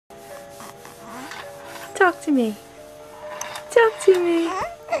Talk to me. Talk to me.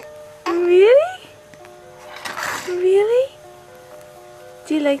 Really? Really?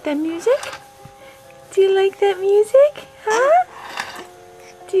 Do you like that music? Do you like that music? Huh?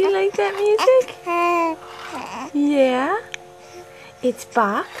 Do you like that music? Yeah? It's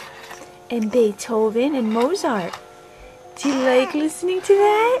Bach and Beethoven and Mozart. Do you like listening to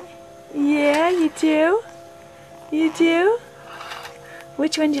that? Yeah, you do? You do?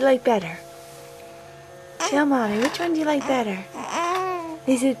 Which one do you like better? Tell Mommy, which one do you like better?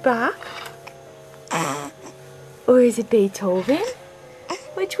 Is it Bach? Or is it Beethoven?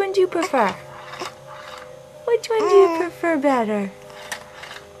 Which one do you prefer? Which one do you prefer better?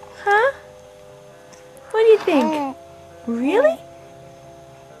 Huh? What do you think? Really?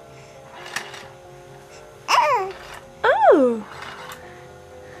 Oh!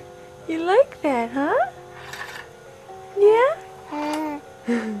 You like that, huh? Yeah?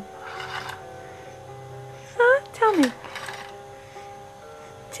 Huh? Tell me.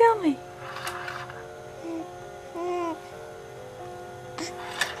 Tell me.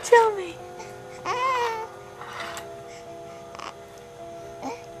 Tell me.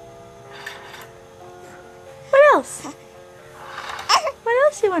 What else? What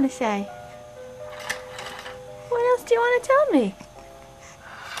else do you want to say? What else do you want to tell me?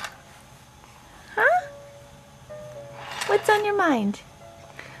 Huh? What's on your mind?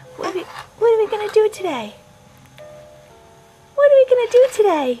 What are we going to do today? What are we going to do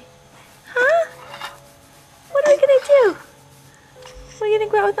today? Huh? What are we going to do? We're going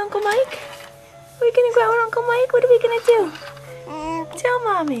to go out with Uncle Mike? We're going to go out with Uncle Mike? What are we going to do? Tell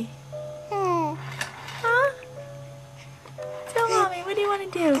Mommy. Huh? Tell Mommy, what do you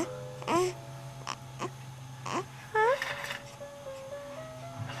want to do? Huh?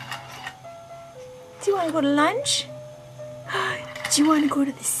 Do you want to go to lunch? Do you want to go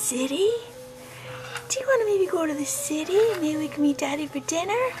to the city? Do you want to maybe go to the city? Maybe we can meet Daddy for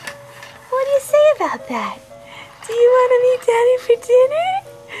dinner? What do you say about that? Do you want to meet Daddy for dinner?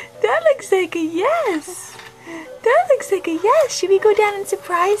 That looks like a yes. That looks like a yes. Should we go down and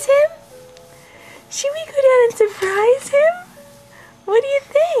surprise him? Should we go down and surprise him? What do you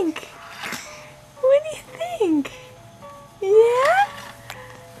think? What do you think? Yeah?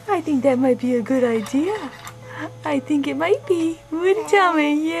 I think that might be a good idea. I think it might be. Would you tell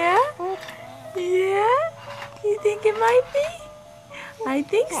me? Yeah? Yeah? You think it might be? I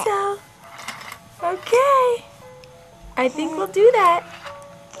think so. Okay. I think we'll do that.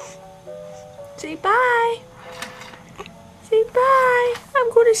 Say bye. Say bye.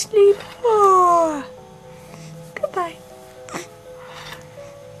 I'm going to sleep. Oh. Goodbye.